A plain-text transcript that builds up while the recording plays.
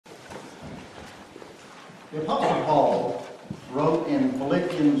The Apostle Paul wrote in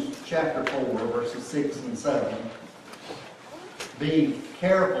Philippians chapter 4, verses 6 and 7, "Be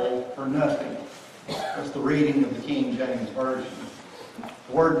careful for nothing." That's the reading of the King James Version.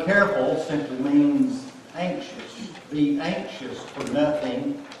 The word careful simply means anxious. Be anxious for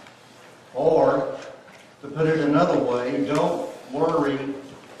nothing, or to put it another way, don't worry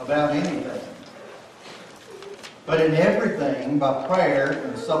about anything. But in everything, by prayer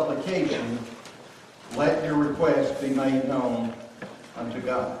and supplication, let your requests be made known unto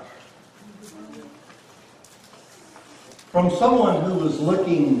God. From someone who was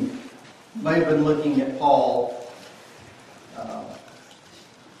may have been looking at Paul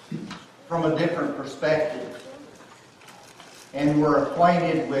from a different perspective, and were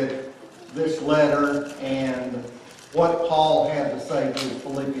acquainted with this letter and what Paul had to say to his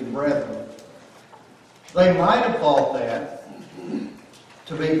Philippian brethren, they might have thought that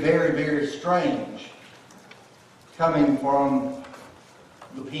to be very, very strange, coming from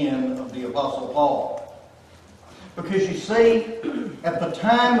the pen of the Apostle Paul. Because you see, at the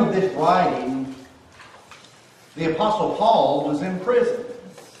time of this writing, the Apostle Paul was in prison.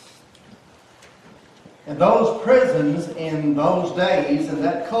 And those prisons in those days, in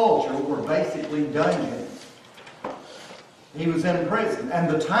that culture, were basically dungeons. He was in prison, and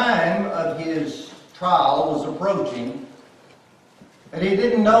the time of his trial was approaching, and he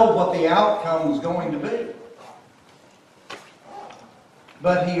didn't know what the outcome was going to be.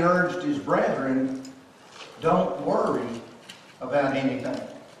 But he urged his brethren, don't worry about anything.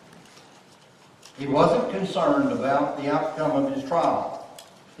 He wasn't concerned about the outcome of his trial.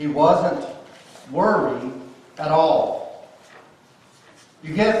 He wasn't worried at all.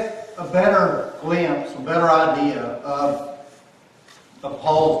 You get a better glimpse, a better idea of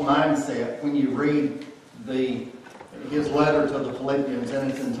Paul's mindset when you read his letter to the Philippians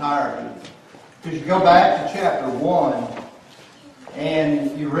in its entirety. Because you go back to chapter 1,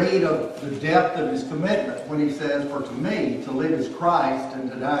 and you read of the depth of his commitment when he says, "For to me, to live is Christ,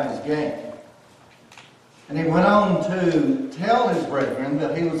 and to die is gain." And he went on to tell his brethren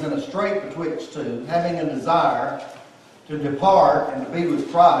that he was in a strait betwixt two, having a desire to depart and to be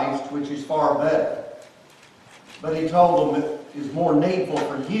with Christ, which is far better. But he told them, "It is more needful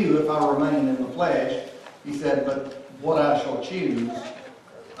for you if I remain in the flesh." He said, "But what I shall choose,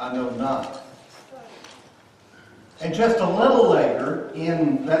 I know not." And just a little later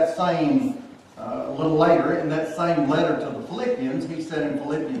in that same letter to the Philippians, he said in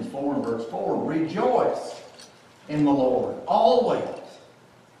Philippians 4 and verse 4, "Rejoice in the Lord always."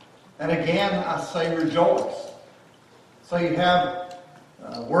 And again, I say rejoice. So you have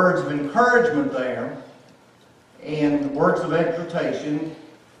words of encouragement there, and words of exhortation,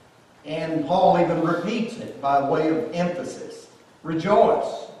 and Paul even repeats it by way of emphasis.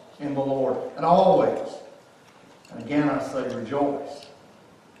 Rejoice in the Lord, and always. And again, I say rejoice.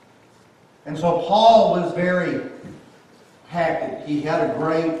 And so Paul was very happy. He had a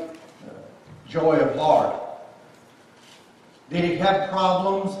great joy of heart. Did he have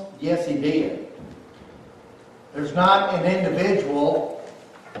problems? Yes, he did. There's not an individual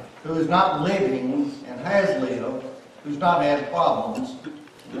who is not living and has lived who's not had problems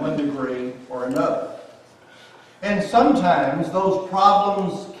to one degree or another. And sometimes those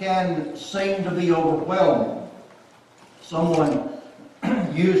problems can seem to be overwhelming. Someone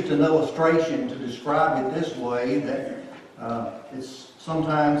used an illustration to describe it this way, that it's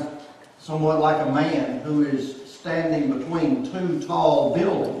sometimes somewhat like a man who is standing between two tall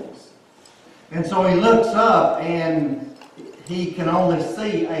buildings. And so he looks up and he can only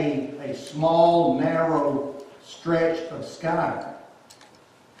see a small, narrow stretch of sky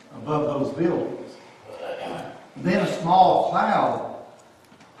above those buildings. Then a small cloud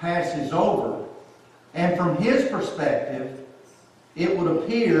passes over, and from his perspective, it would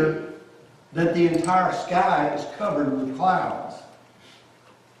appear that the entire sky is covered with clouds.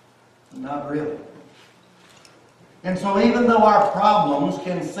 Not really. And so even though our problems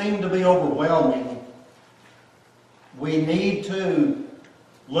can seem to be overwhelming, we need to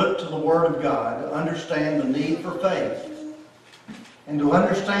look to the Word of God to understand the need for faith, and to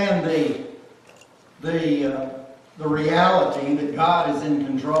understand the reality that God is in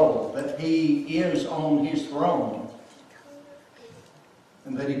control, that He is on His throne,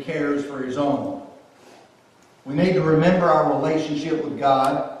 and that He cares for His own. We need to remember our relationship with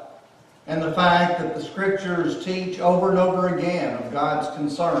God, and the fact that the Scriptures teach over and over again of God's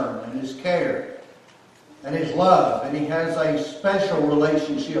concern and His care and His love. And He has a special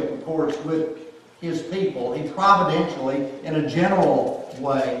relationship, of course, with His people. He providentially, in a general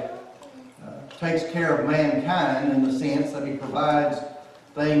way, takes care of mankind in the sense that He provides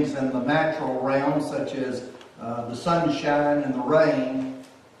things in the natural realm, such as the sunshine and the rain.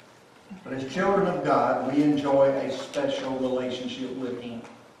 But as children of God, we enjoy a special relationship with Him.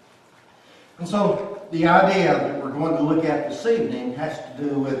 And so the idea that we're going to look at this evening has to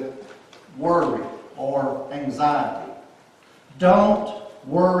do with worry or anxiety. Don't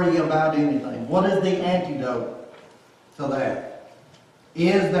worry about anything. What is the antidote to that?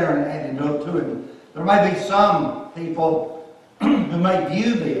 Is there an antidote to it? There may be some people who may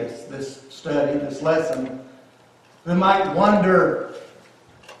view this study, this lesson, who might wonder,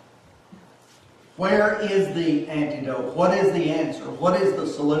 where is the antidote? What is the answer? What is the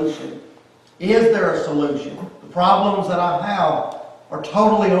solution? Is there a solution? The problems that I have are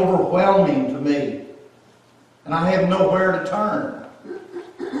totally overwhelming to me, and I have nowhere to turn.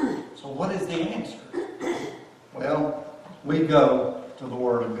 So what is the answer? Well, we go to the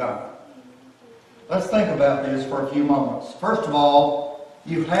Word of God. Let's think about this for a few moments. First of all,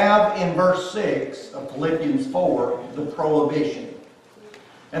 you have in verse 6 of Philippians 4 the prohibition.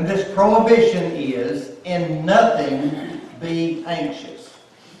 And this prohibition is, in nothing be anxious.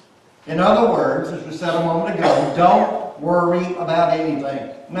 In other words, as we said a moment ago, don't worry about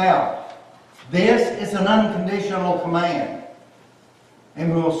anything. Now, this is an unconditional command.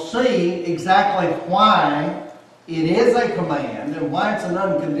 And we'll see exactly why it is a command and why it's an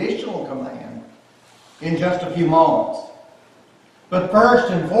unconditional command in just a few moments. But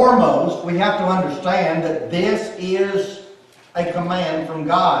first and foremost, we have to understand that this is a command from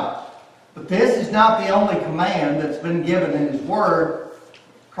God. But this is not the only command that's been given in His Word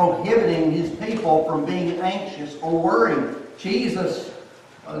prohibiting His people from being anxious or worried. Jesus,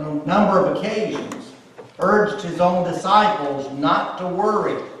 on a number of occasions, urged His own disciples not to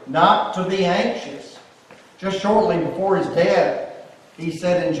worry, not to be anxious. Just shortly before His death, He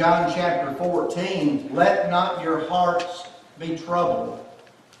said in John chapter 14, "Let not your hearts be troubled."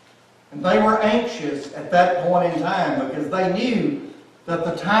 And they were anxious at that point in time because they knew that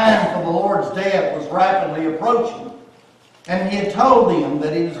the time for the Lord's death was rapidly approaching. And He had told them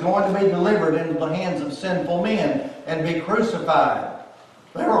that He was going to be delivered into the hands of sinful men and be crucified.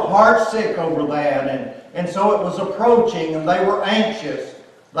 They were heartsick over that, and so it was approaching, and they were anxious.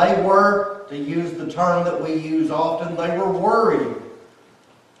 They were, to use the term that we use often, they were worried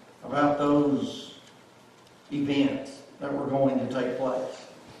about those events that were going to take place.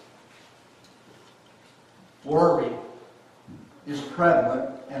 Worry is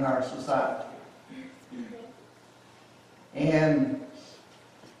prevalent in our society. And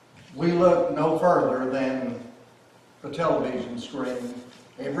we look no further than the television screen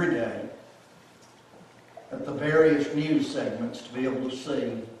every day at the various news segments to be able to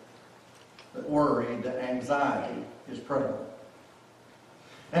see that worry, that anxiety is prevalent.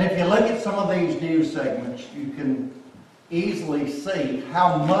 And if you look at some of these news segments, you can easily see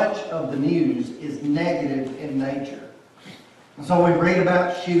how much of the news is negative in nature. And so we read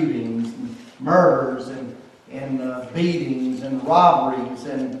about shootings, and murders, and beatings, and robberies,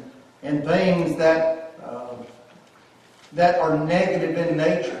 and things that are negative in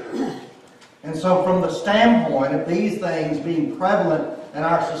nature. And so from the standpoint of these things being prevalent in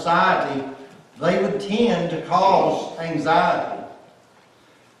our society, they would tend to cause anxiety.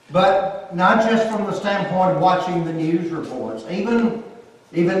 But not just from the standpoint of watching the news reports. Even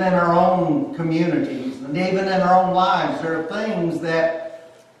in our own communities and even in our own lives, there are things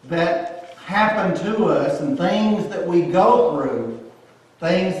that happen to us and things that we go through,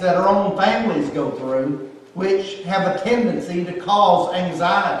 things that our own families go through, which have a tendency to cause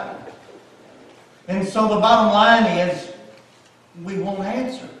anxiety. And so the bottom line is, we want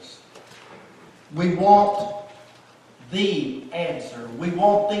answers. We want the answer. We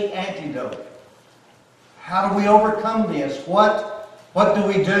want the antidote. How do we overcome this? What do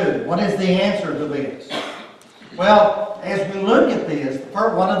we do? What is the answer to this? Well, as we look at this,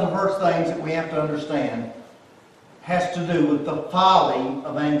 one of the first things that we have to understand has to do with the folly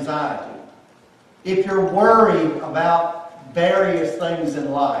of anxiety. If you're worried about various things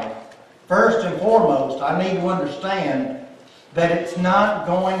in life, first and foremost, I need to understand that it's not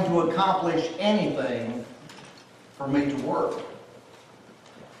going to accomplish anything for me to worry.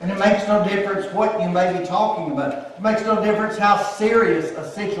 And it makes no difference what you may be talking about. It makes no difference how serious a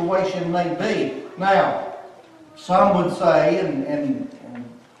situation may be. Now, some would say, and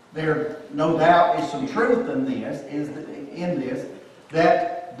there no doubt is some truth in this,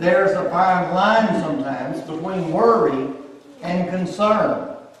 that there's a fine line sometimes between worry and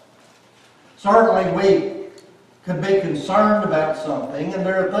concern. Certainly we could be concerned about something, and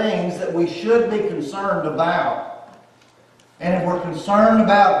there are things that we should be concerned about. And if we're concerned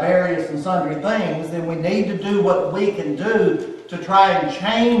about various and sundry things, then we need to do what we can do to try and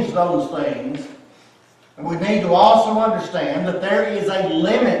change those things. And we need to also understand that there is a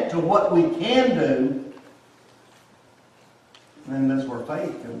limit to what we can do. And that's where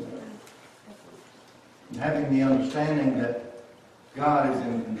faith comes in. And having the understanding that God is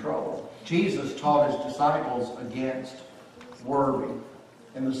in control. Jesus taught his disciples against worry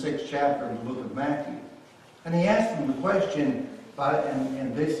in the 6th chapter of the book of Matthew. And he asked them the question,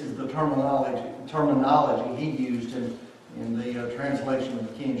 and this is the terminology he used in the translation of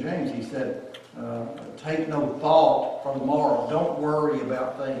the King James. He said, take no thought for tomorrow. Don't worry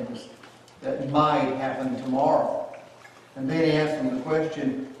about things that might happen tomorrow. And then he asked them the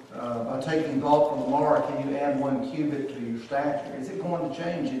question, by taking thought for tomorrow, can you add 1 cubit to your stature? Is it going to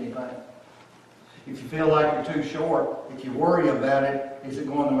change anything? If you feel like you're too short, if you worry about it, is it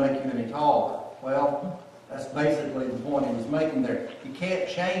going to make you any taller? Well, that's basically the point he was making there. You can't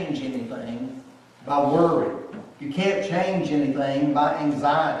change anything by worry. You can't change anything by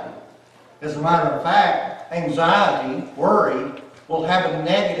anxiety. As a matter of fact, anxiety, worry, will have a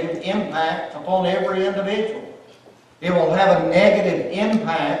negative impact upon every individual. It will have a negative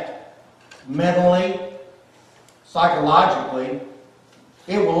impact mentally, psychologically.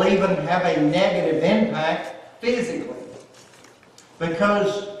 It will even have a negative impact physically.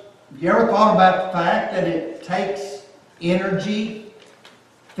 Because you ever thought about the fact that it takes energy,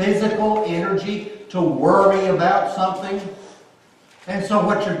 physical energy, to worry about something? And so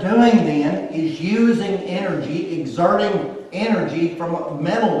what you're doing then is using energy, exerting energy from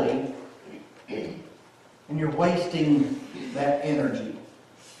mentally, and you're wasting that energy.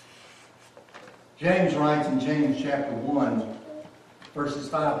 James writes in James chapter 1, verses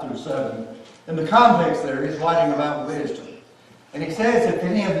 5 through 7. In the context there, he's writing about wisdom. And he says, if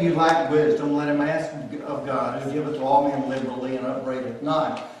any of you lack wisdom, let him ask of God, who giveth to all men liberally and upbraideth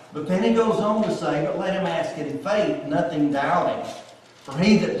not. But then he goes on to say, but let him ask in faith, nothing doubting. For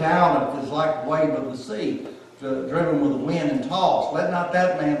he that doubteth is like the wave of the sea, driven with the wind and tossed. Let not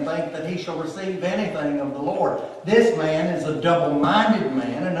that man think that he shall receive anything of the Lord. This man is a double-minded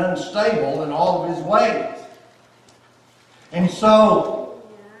man and unstable in all of his ways. And so,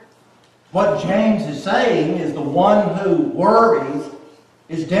 what James is saying is the one who worries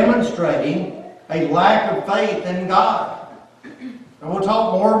is demonstrating a lack of faith in God. And we'll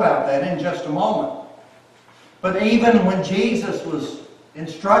talk more about that in just a moment. But even when Jesus was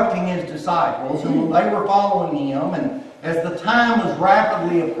instructing his disciples, and when they were following him, and as the time was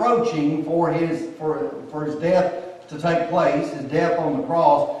rapidly approaching for his death to take place, his death on the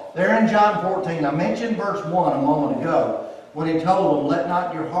cross, there in John 14, I mentioned verse 1 a moment ago, when he told them, let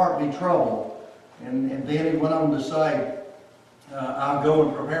not your heart be troubled. And then he went on to say, I'll go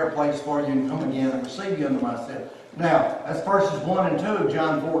and prepare a place for you and come again and receive you unto myself. Now, that's verses 1 and 2 of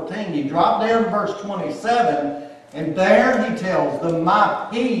John 14. You drop down to verse 27, and there he tells them, my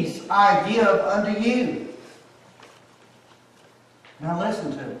peace I give unto you. Now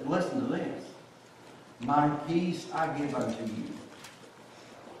listen to this. My peace I give unto you.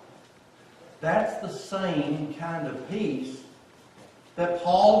 That's the same kind of peace that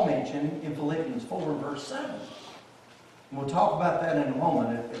Paul mentioned in Philippians 4 verse 7. And we'll talk about that in a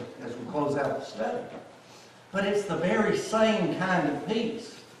moment as we close out the study. But it's the very same kind of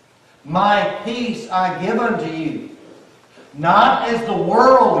peace. My peace I give unto you, not as the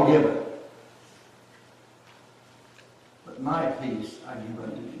world giveth, but my peace I give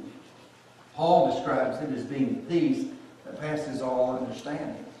unto you. Paul describes it as being peace that passes all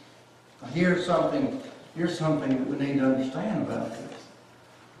understanding. Now here's something that we need to understand about this.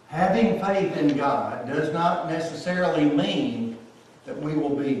 Having faith in God does not necessarily mean that we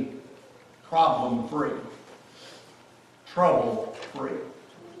will be problem-free, trouble-free.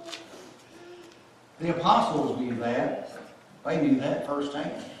 The apostles knew that. They knew that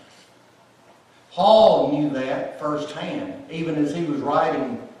firsthand. Paul knew that firsthand, even as he was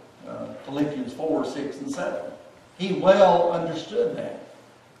writing Philippians 4, 6, and 7. He well understood that.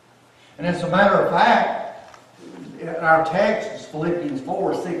 And as a matter of fact, our text is Philippians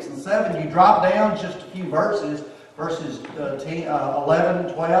 4, 6, and 7. You drop down just a few verses 11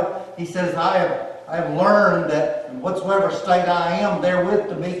 and 12. He says, I have learned that in whatsoever state I am, therewith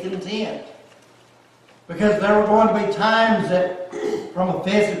to be content. Because there were going to be times that, from a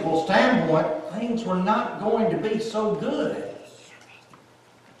physical standpoint, things were not going to be so good.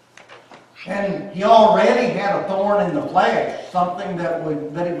 And he already had a thorn in the flesh, something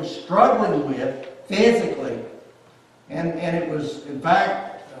that he was struggling with physically. And it was, in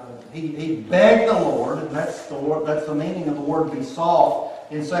fact, he begged the Lord, and that's the meaning of the word besought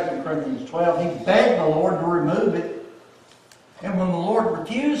in 2 Corinthians 12. He begged the Lord to remove it. And when the Lord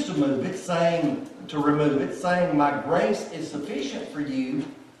refused to remove it, saying, my grace is sufficient for you,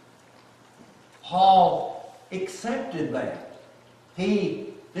 Paul accepted that.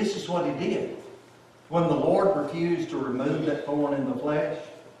 This is what he did. When the Lord refused to remove that thorn in the flesh,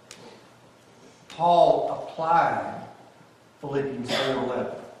 Paul applied Philippians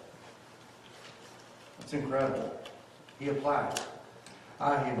 4:11. It's incredible. He applied it.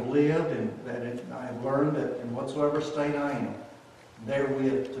 I have lived and I have learned that in whatsoever state I am,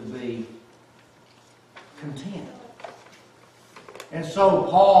 therewith to be content. And so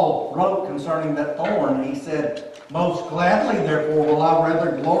Paul wrote concerning that thorn, he said, most gladly, therefore, will I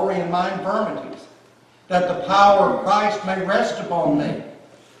rather glory in my infirmities, that the power of Christ may rest upon me.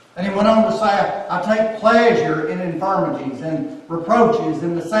 And he went on to say, I take pleasure in infirmities, in reproaches,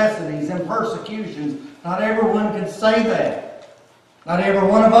 in necessities, in persecutions. Not everyone can say that. Not every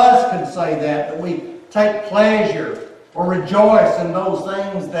one of us can say that we take pleasure or rejoice in those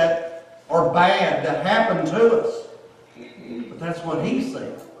things that are bad, that happen to us. But that's what he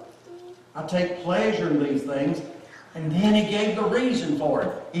said. I take pleasure in these things. And then he gave the reason for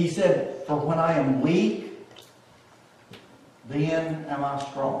it. He said, for when I am weak, then am I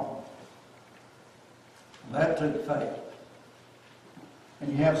strong. That took faith.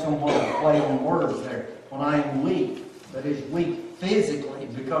 And you have somewhat of a play on words there. When I am weak, that is weak physically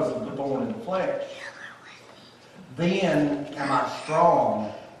because of the thorn in the flesh, then am I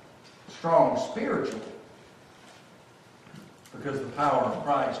strong spiritually, because the power of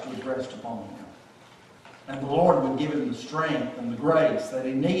Christ would rest upon him. And the Lord would give him the strength and the grace that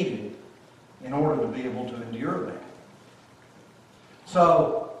he needed in order to be able to endure that.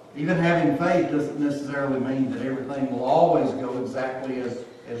 So, even having faith doesn't necessarily mean that everything will always go exactly as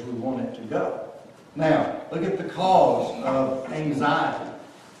we want it to go. Now, look at the cause of anxiety.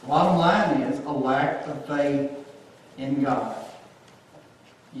 The bottom line is a lack of faith in God.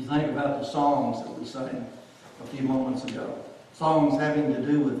 You think about the songs that we sang a few moments ago. Songs having to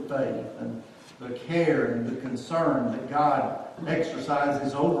do with faith and the care and the concern that God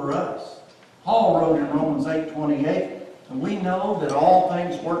exercises over us. Paul wrote in Romans 8:28, and we know that all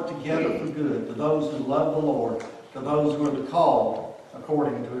things work together for good to those who love the Lord, to those who are called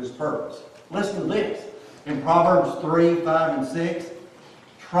according to his purpose. Listen to this. In Proverbs 3, 5, and 6,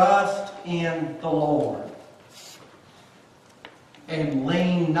 trust in the Lord and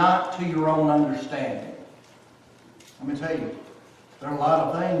lean not to your own understanding. Let me tell you, there are a lot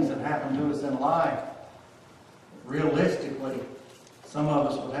of things that happen to us in life. Realistically, some of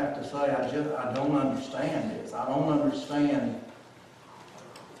us would have to say, I don't understand this. I don't understand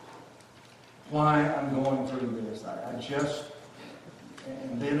why I'm going through this.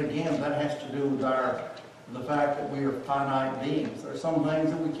 And then again, that has to do with the fact that we are finite beings. There are some things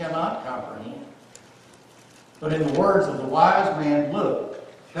that we cannot comprehend. But in the words of the wise man, look,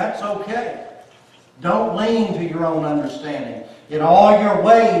 that's okay. Don't lean to your own understanding. In all your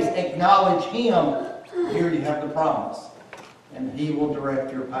ways, acknowledge him. Here you have the promise. And he will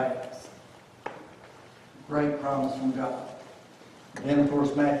direct your paths. Great promise from God. Then, of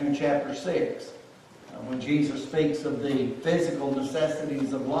course, Matthew chapter 6. When Jesus speaks of the physical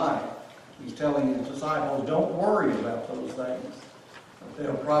necessities of life, he's telling his disciples, don't worry about those things.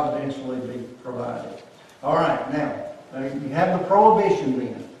 They'll providentially be provided. All right, now, you have the prohibition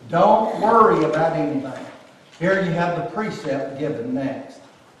then. Don't worry about anything. Here you have the precept given next.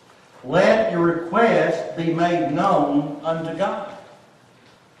 Let your request be made known unto God.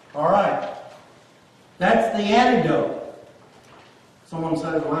 All right. That's the antidote. Someone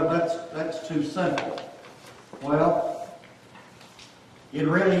says, well, that's too simple. Well, it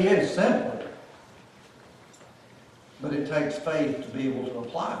really is simple. But it takes faith to be able to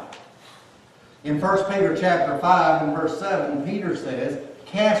apply it. In 1 Peter chapter 5 and verse 7, Peter says,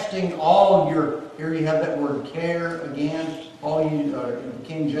 casting all your, here you have that word care again, all you,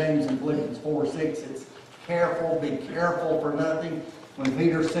 King James and Philippians 4:6, it's careful, be careful for nothing. When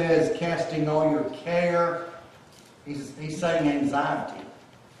Peter says casting all your care, he's saying anxiety.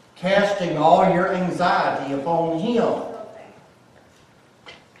 Casting all your anxiety upon him.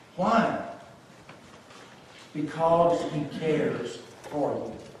 Why? Because he cares for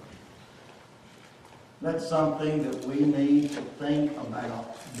you. That's something that we need to think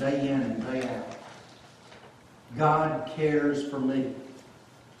about day in and day out. God cares for me.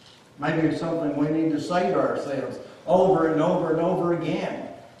 Maybe it's something we need to say to ourselves over and over and over again.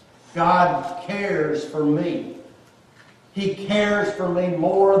 God cares for me. He cares for me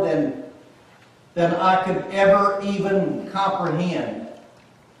more than I could ever even comprehend.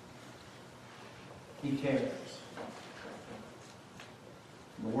 He cares.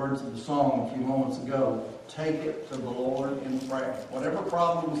 In the words of the song a few moments ago, take it to the Lord in prayer. Whatever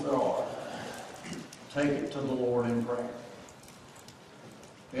problems there are, take it to the Lord in prayer.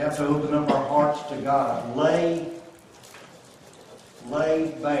 We have to open up our hearts to God. Lay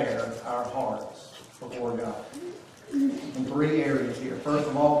bare our hearts before God. In 3 areas here. First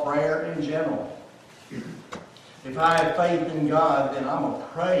of all, prayer in general. If I have faith in God, then I'm a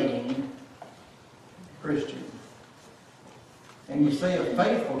praying Christian. And you see, a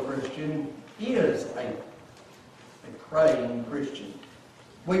faithful Christian is a praying Christian.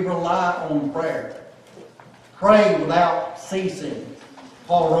 We rely on prayer. Pray without ceasing.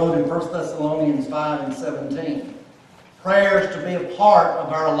 Paul wrote in 1 Thessalonians 5:17. Prayer is to be a part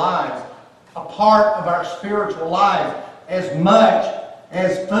of our lives, a part of our spiritual lives, as much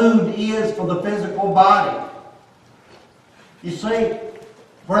as food is for the physical body. You see,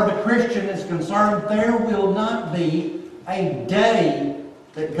 where the Christian is concerned, there will not be a day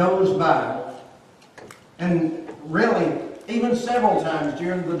that goes by, and really, even several times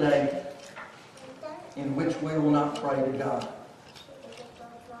during the day, in which we will not pray to God.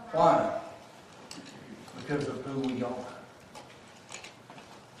 Why? Because of who we are.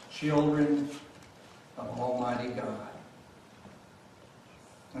 Children of Almighty God.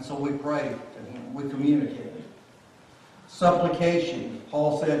 And so we pray to Him. We communicate. Supplication.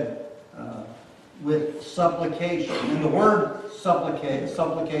 Paul said with supplication. And the word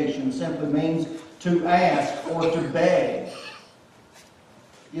supplication simply means to ask or to beg.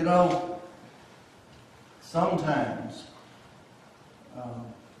 You know, sometimes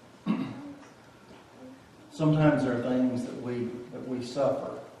there are things that we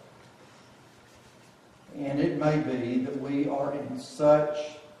suffer. And it may be that we are in such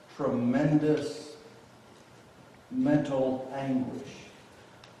tremendous mental anguish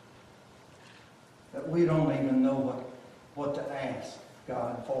that we don't even know what to ask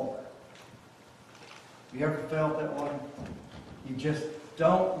God for. Have you ever felt that way? You just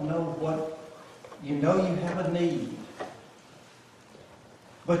don't know what, you know you have a need,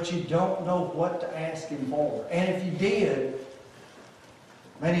 but you don't know what to ask Him for. And if you did,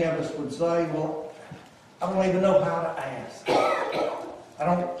 many of us would say, well, I don't even know how to ask.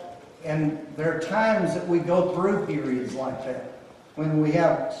 And there are times that we go through periods like that, when we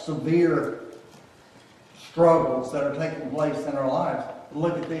have severe struggles that are taking place in our lives.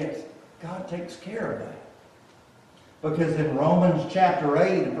 Look at this. God takes care of that. Because in Romans chapter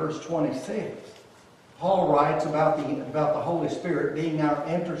 8 and verse 26, Paul writes about the Holy Spirit being our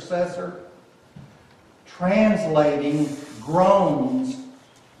intercessor, translating groans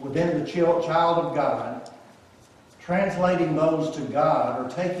within the child of God, translating those to God, or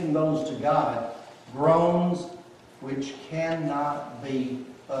taking those to God, groans which cannot be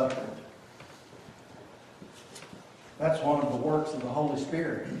uttered. That's one of the works of the Holy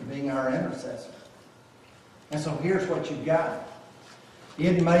Spirit, being our intercessor. And so here's what you've got.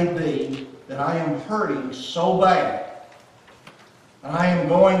 It may be that I am hurting so bad, and I am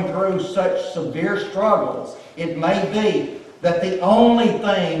going through such severe struggles. It may be that the only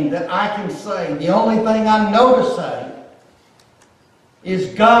thing that I can say, the only thing I know to say,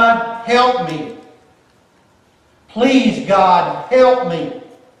 is God, help me. Please, God, help me.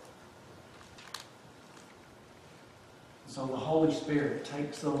 So the Holy Spirit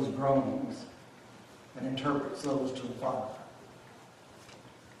takes those groanings and interprets those to the Father.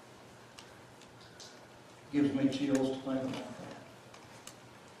 Gives me chills to think about that.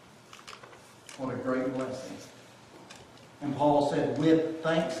 What a great blessing. And Paul said, with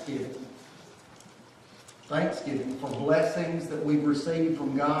thanksgiving. Thanksgiving for blessings that we've received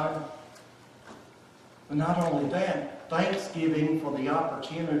from God. But not only that, thanksgiving for the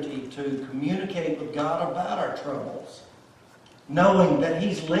opportunity to communicate with God about our troubles. Knowing that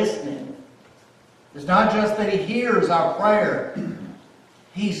He's listening. It's not just that He hears our prayer.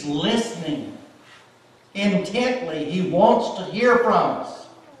 He's listening intently. He wants to hear from us.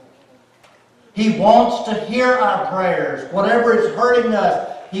 He wants to hear our prayers. Whatever is hurting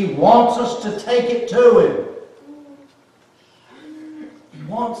us, He wants us to take it to Him. He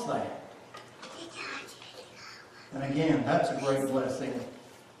wants that. And again, that's a great blessing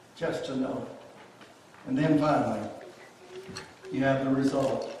just to know it. And then finally, you have the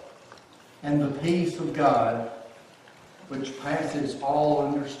result. And the peace of God, which passes all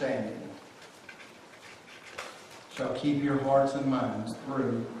understanding, shall keep your hearts and minds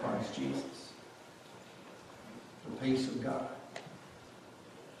through Christ Jesus. The peace of God.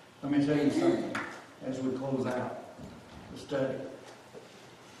 Let me tell you something as we close out the study.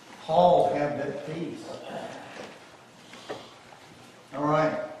 Paul had that peace. All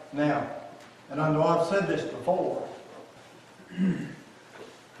right, now, and I know I've said this before,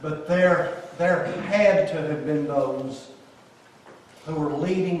 but there there had to have been those who were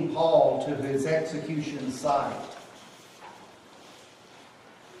leading Paul to his execution site,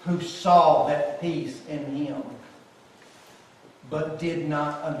 who saw that peace in him, but did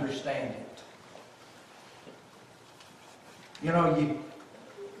not understand it. You know,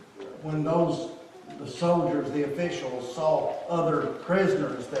 when the soldiers, the officials, saw other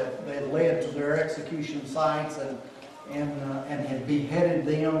prisoners that they had led to their execution sites and had beheaded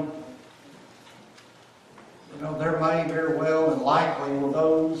them, you know, there may very well and likely were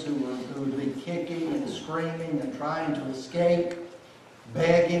those who would be kicking and screaming and trying to escape,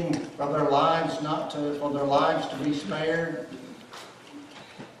 begging for their lives for their lives to be spared.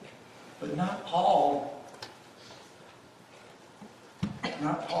 But not Paul.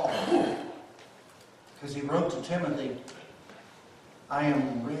 Not Paul. Because he wrote to Timothy, I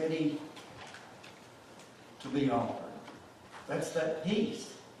am ready to be offered. That's that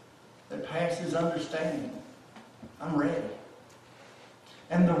peace that passes understanding. I'm ready.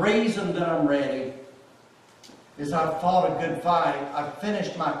 And the reason that I'm ready is I've fought a good fight. I've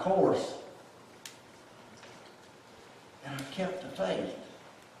finished my course. And I've kept the faith.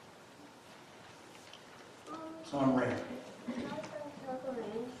 So I'm ready.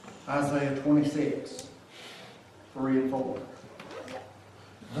 Isaiah 26, 3 and 4.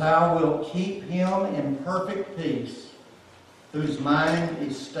 Thou wilt keep him in perfect peace, whose mind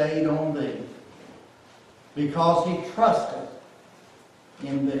is stayed on thee, because he trusteth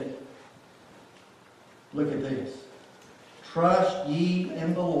in thee. Look at this. Trust ye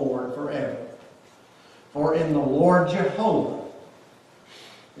in the Lord forever. For in the Lord Jehovah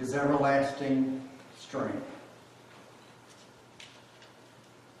is everlasting strength.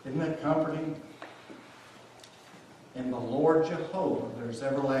 Isn't that comforting? In the Lord Jehovah there's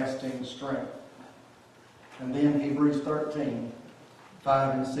everlasting strength. And then Hebrews 13,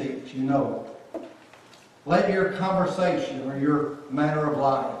 5 and 6, you know it. Let your conversation or your manner of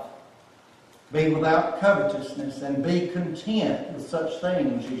life be without covetousness, and be content with such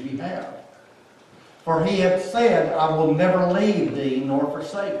things as ye have. For he hath said, I will never leave thee nor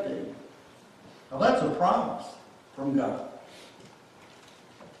forsake thee. Now that's a promise from God.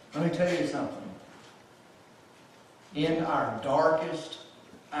 Let me tell you something. In our darkest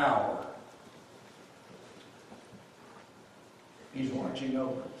hour, he's watching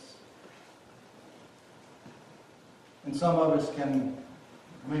over us. And some of us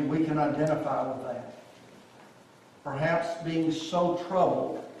we can identify with that. Perhaps being so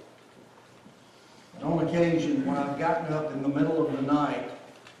troubled that on occasion when I've gotten up in the middle of the night,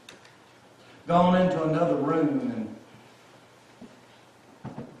 gone into another room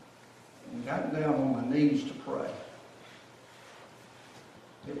and gotten down on my knees to pray.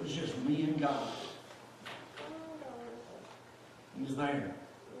 It was just me and God. He was there,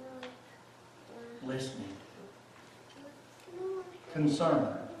 listening,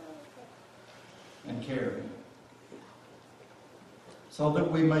 concerned, and caring. So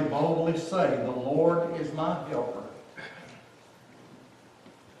that we may boldly say, the Lord is my helper.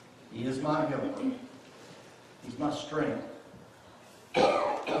 He is my helper. He's my strength.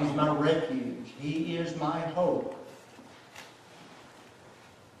 He's my refuge. He is my hope.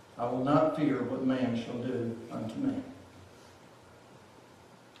 I will not fear what man shall do unto me.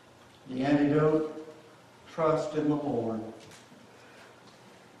 The antidote, trust in the Lord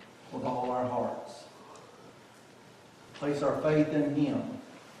with all our hearts. Place our faith in Him,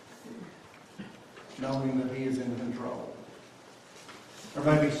 knowing that He is in control. There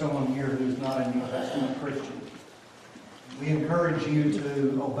may be someone here who is not a New Testament Christian. We encourage you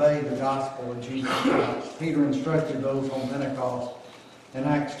to obey the gospel of Jesus Christ. Peter instructed those on Pentecost in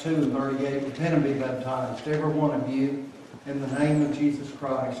Acts 2:38, repent and be baptized, every one of you, in the name of Jesus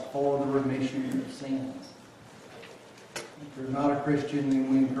Christ, for the remission of sins. If you're not a Christian, then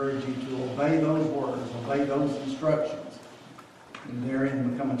we encourage you to obey those words, obey those instructions, and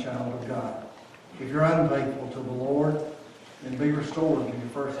therein become a child of God. If you're unfaithful to the Lord, then be restored to your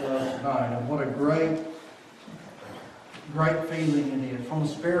first love tonight. And what a great feeling it is from a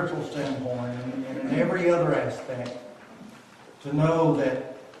spiritual standpoint and in every other aspect to know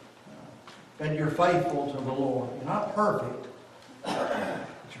that you're faithful to the Lord. You're not perfect, but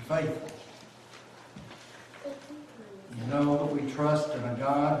you're faithful. You know that we trust in a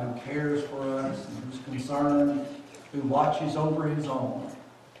God who cares for us and who's concerned, who watches over His own,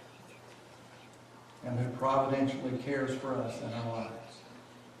 and who providentially cares for us in our lives.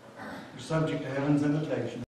 You're subject to heaven's invitation.